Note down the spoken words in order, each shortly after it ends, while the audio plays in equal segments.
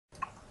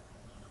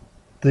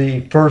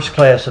The first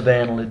class of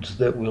annelids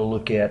that we'll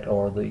look at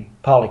are the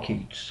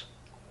polychaetes,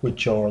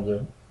 which are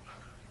the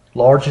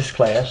largest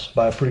class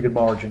by a pretty good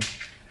margin,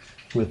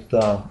 with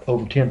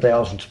over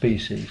 10,000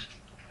 species.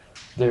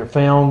 They're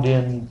found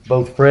in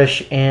both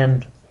fresh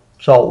and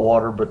salt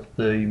water, but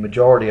the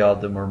majority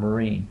of them are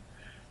marine,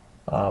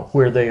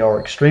 where they are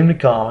extremely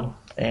common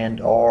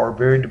and are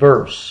very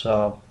diverse.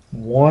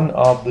 One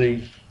of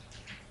the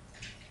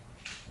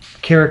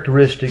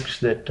characteristics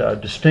that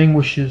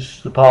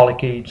distinguishes the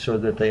polychaetes are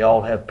that they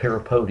all have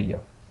parapodia.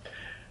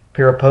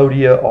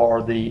 Parapodia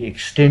are the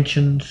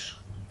extensions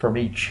from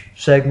each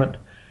segment,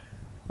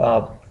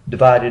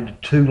 divided into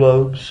two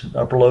lobes, an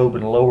upper lobe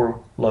and a lower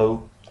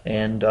lobe,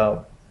 and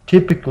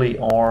typically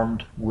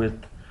armed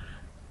with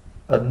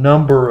a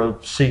number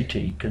of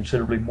setae,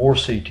 considerably more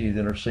setae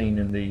than are seen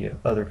in the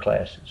other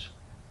classes.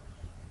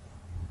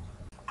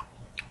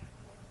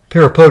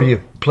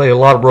 Parapodia play a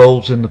lot of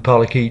roles in the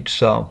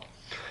polychaetes.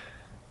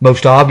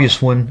 Most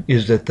obvious one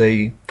is that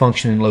they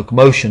function in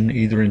locomotion,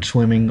 either in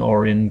swimming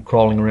or in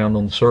crawling around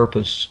on the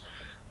surface.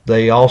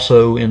 They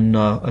also, in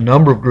a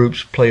number of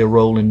groups, play a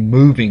role in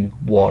moving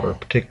water,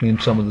 particularly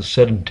in some of the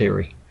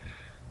sedentary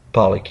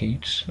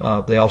polychaetes.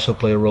 They also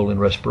play a role in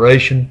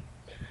respiration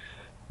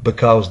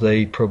because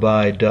they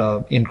provide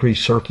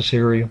increased surface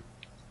area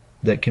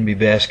that can be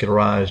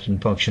vascularized and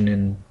function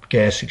in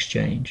gas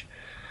exchange.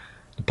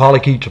 The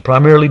polychaetes are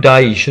primarily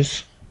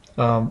dioecious,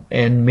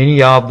 and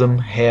many of them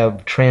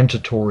have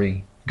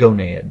transitory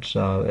gonads,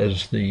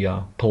 as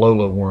the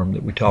Polola worm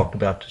that we talked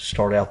about to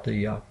start out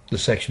the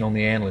section on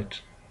the annelids.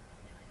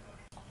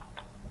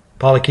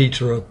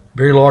 Polychaetes are a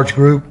very large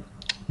group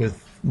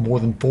with more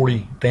than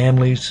 40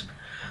 families.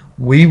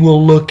 We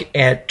will look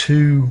at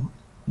two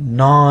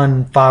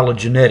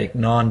non-phylogenetic,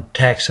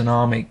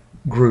 non-taxonomic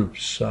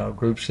groups,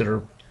 groups that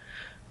are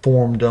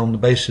formed on the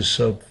basis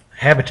of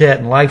habitat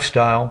and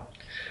lifestyle,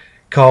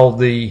 called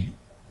the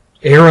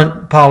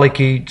errant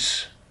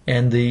polychaetes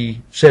and the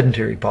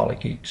sedentary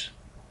polychaetes.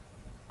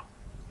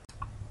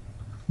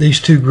 These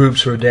two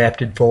groups are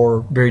adapted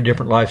for very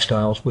different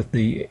lifestyles, with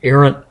the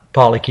errant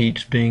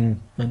polychaetes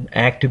being an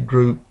active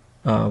group,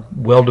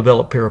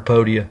 well-developed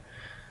parapodia.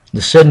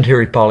 The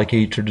sedentary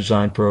polychaetes are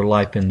designed for a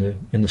life in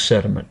the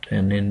sediment,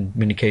 and in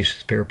many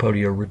cases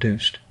parapodia are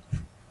reduced.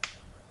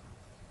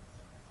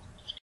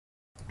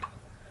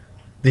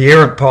 The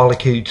errant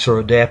polychaetes are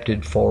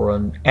adapted for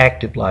an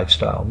active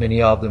lifestyle.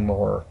 Many of them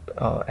are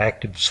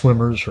active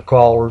swimmers or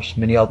crawlers.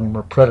 Many of them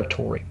are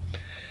predatory,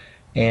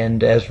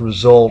 and as a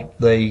result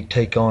they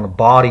take on a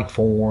body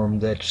form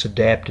that's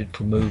adapted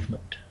for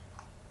movement.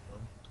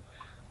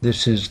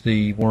 This is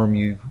the worm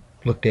you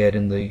looked at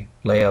in the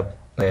lab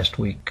last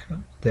week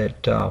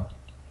that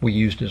we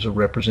used as a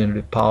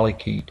representative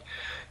polychaete.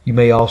 You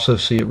may also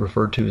see it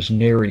referred to as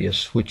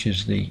Nereus, which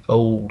is the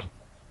old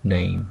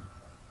name.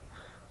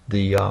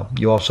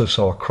 You also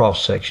saw a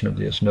cross section of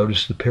this.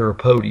 Notice the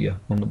parapodia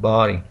on the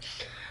body.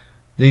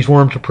 These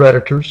worms are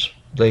predators.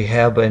 They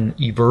have an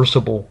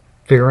eversible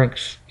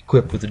pharynx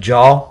equipped with a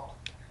jaw,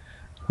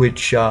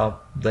 which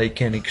they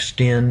can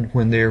extend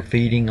when they're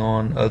feeding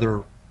on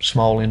other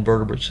small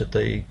invertebrates that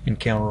they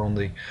encounter on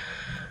the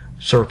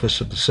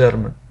surface of the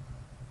sediment.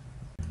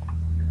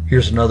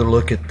 Here's another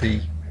look at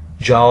the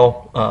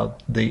jaw.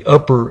 The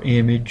upper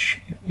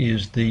image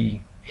is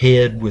the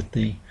head with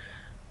the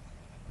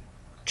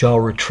jaw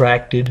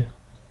retracted,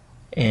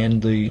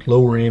 and the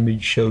lower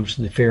image shows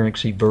the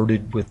pharynx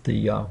everted with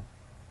the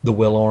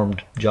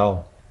well-armed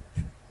jaw.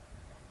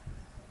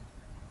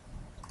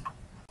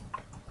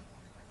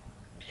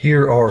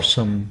 Here are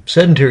some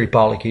sedentary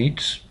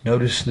polychaetes.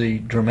 Notice the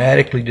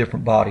dramatically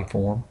different body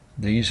form.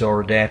 These are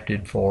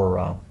adapted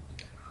for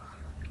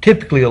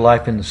typically a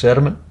life in the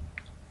sediment,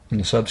 in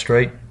the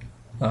substrate.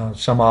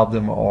 Some of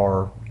them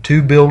are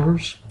tube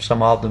builders,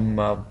 some of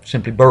them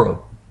simply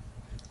burrow.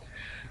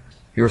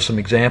 Here are some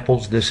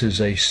examples. This is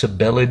a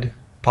sabellid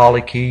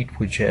polychaete,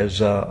 which has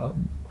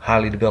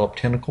highly developed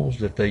tentacles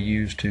that they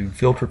use to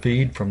filter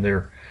feed from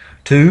their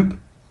tube.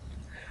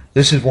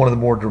 This is one of the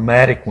more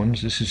dramatic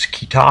ones. This is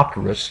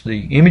Chaetopterus.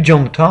 The image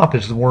on the top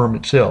is the worm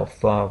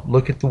itself.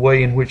 Look at the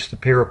way in which the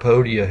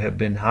parapodia have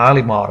been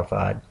highly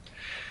modified.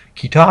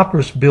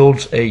 Chaetopterus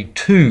builds a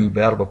tube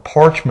out of a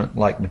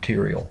parchment-like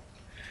material.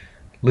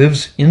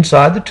 Lives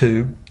inside the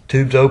tube.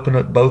 Tubes open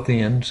at both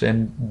ends,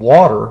 and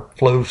water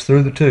flows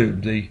through the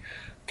tube. The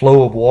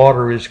flow of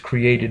water is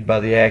created by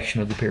the action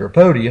of the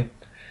parapodia,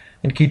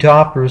 and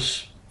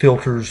Chaetopterus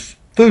filters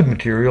food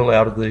material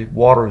out of the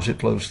water as it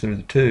flows through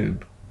the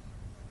tube.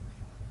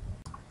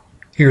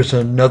 Here's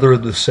another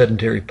of the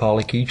sedentary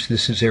polychaetes.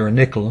 This is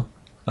Arenicola,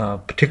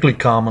 particularly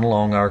common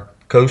along our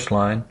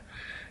coastline.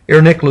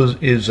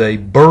 Arenicola is a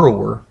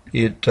burrower.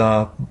 It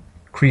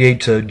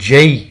creates a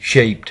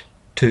J-shaped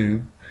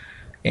tube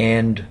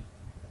and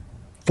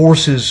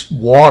forces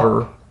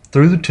water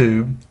through the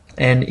tube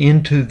and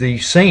into the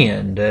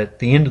sand at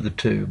the end of the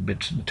tube. The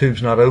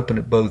tube's not open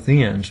at both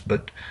ends,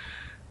 but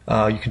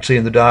you can see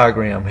in the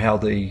diagram how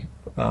the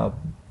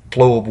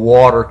flow of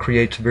water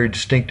creates a very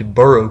distinctive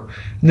burrow.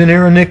 And then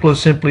Arenicola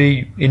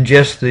simply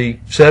ingests the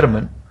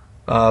sediment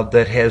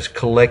that has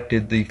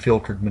collected the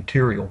filtered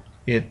material.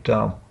 It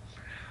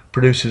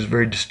produces a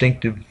very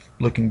distinctive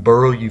looking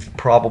burrow. You've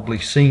probably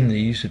seen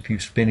these if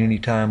you've spent any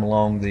time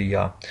along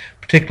the,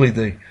 particularly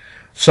the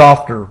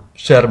softer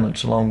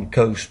sediments along the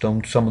coast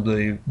on some of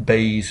the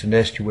bays and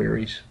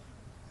estuaries.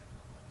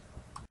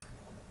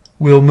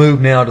 We'll move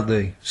now to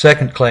the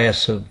second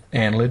class of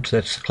annelids.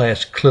 That's the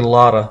class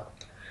Clitellata.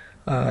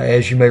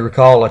 As you may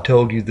recall, I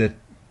told you that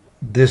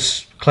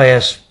this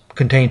class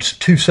contains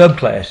two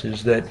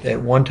subclasses that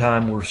at one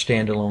time were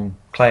standalone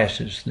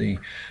classes. The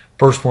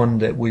first one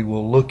that we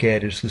will look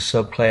at is the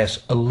subclass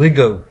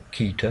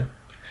Oligochaeta.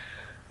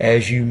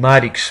 As you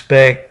might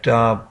expect,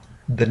 the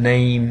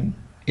name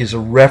is a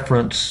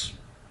reference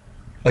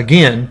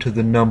again to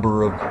the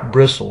number of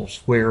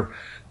bristles, where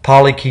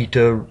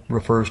Polychaeta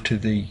refers to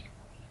the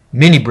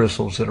many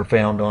bristles that are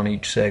found on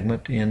each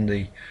segment. In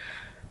the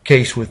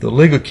case with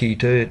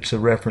Oligochaeta, it's a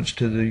reference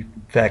to the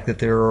fact that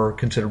there are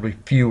considerably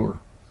fewer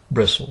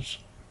bristles.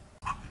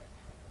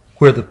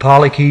 Where the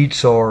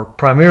polychaetes are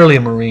primarily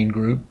a marine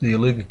group, the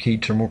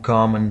oligochaetes are more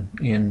common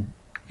in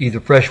either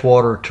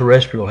freshwater or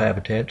terrestrial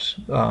habitats.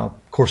 Of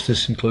course,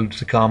 this includes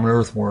the common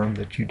earthworm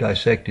that you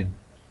dissected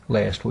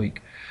last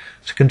week.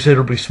 It's a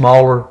considerably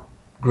smaller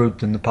group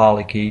than the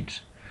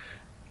polychaetes.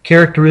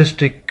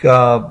 Characteristic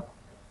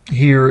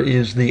here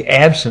is the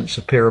absence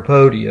of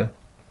parapodia.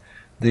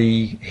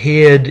 The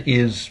head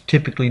is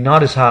typically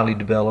not as highly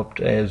developed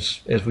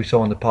as we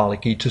saw in the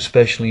polychaetes,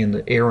 especially in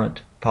the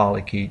errant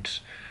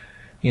polychaetes.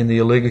 In the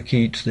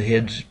oligochaetes, the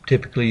head's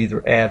typically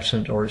either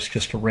absent or it's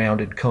just a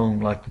rounded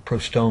cone like the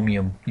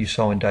prostomium you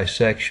saw in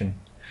dissection.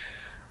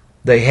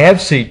 They have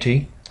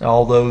setae,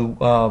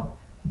 although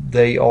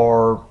they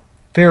are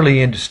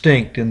fairly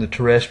indistinct in the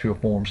terrestrial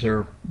forms.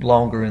 They're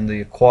longer in the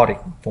aquatic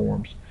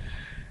forms.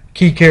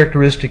 Key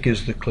characteristic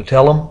is the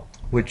clitellum,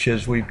 which,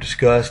 as we've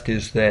discussed,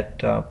 is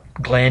that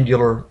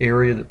glandular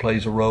area that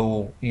plays a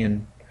role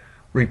in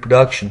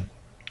reproduction.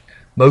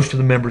 Most of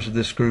the members of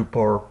this group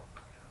are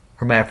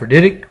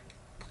hermaphroditic,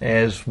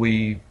 as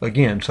we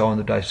again saw in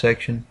the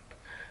dissection.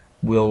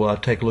 We'll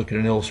take a look at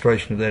an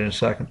illustration of that in a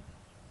second.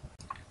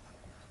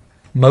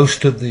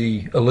 Most of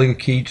the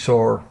oligochaetes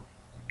are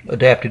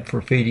adapted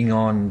for feeding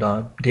on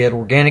dead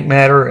organic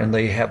matter, and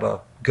they have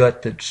a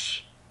gut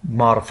that's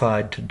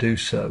modified to do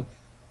so.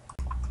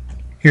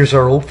 Here's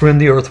our old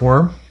friend the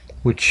earthworm,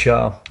 which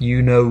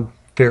you know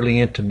fairly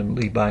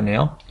intimately by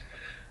now.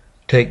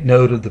 Take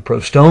note of the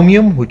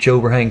prostomium, which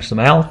overhangs the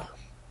mouth,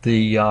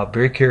 the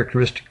very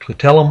characteristic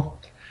clitellum,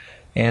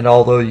 and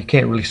although you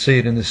can't really see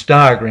it in this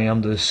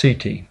diagram, the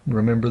setae.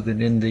 Remember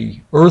that in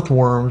the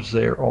earthworms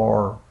there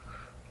are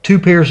two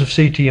pairs of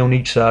setae on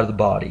each side of the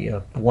body,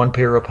 one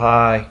pair up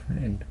high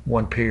and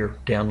one pair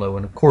down low.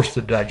 And of course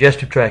the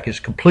digestive tract is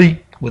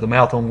complete with a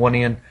mouth on one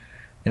end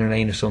and an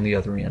anus on the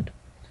other end.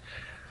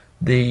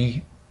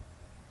 The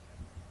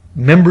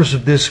members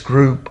of this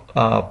group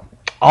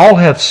all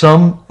have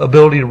some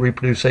ability to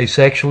reproduce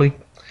asexually,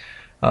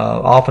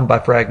 often by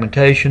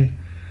fragmentation.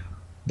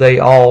 They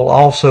all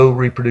also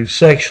reproduce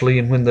sexually,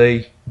 and when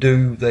they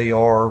do, they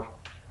are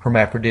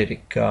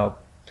hermaphroditic.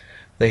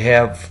 They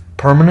have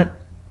permanent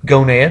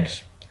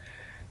gonads,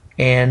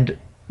 and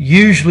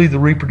usually the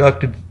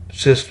reproductive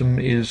system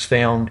is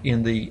found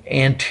in the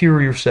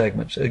anterior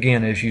segments.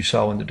 Again, as you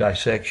saw in the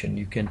dissection,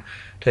 you can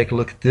take a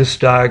look at this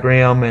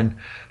diagram and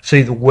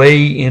see the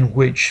way in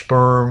which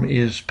sperm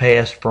is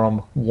passed from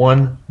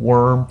one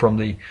worm, from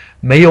the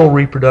male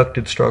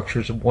reproductive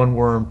structures of one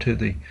worm to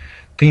the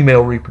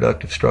female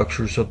reproductive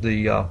structures of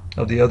the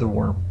other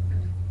worm.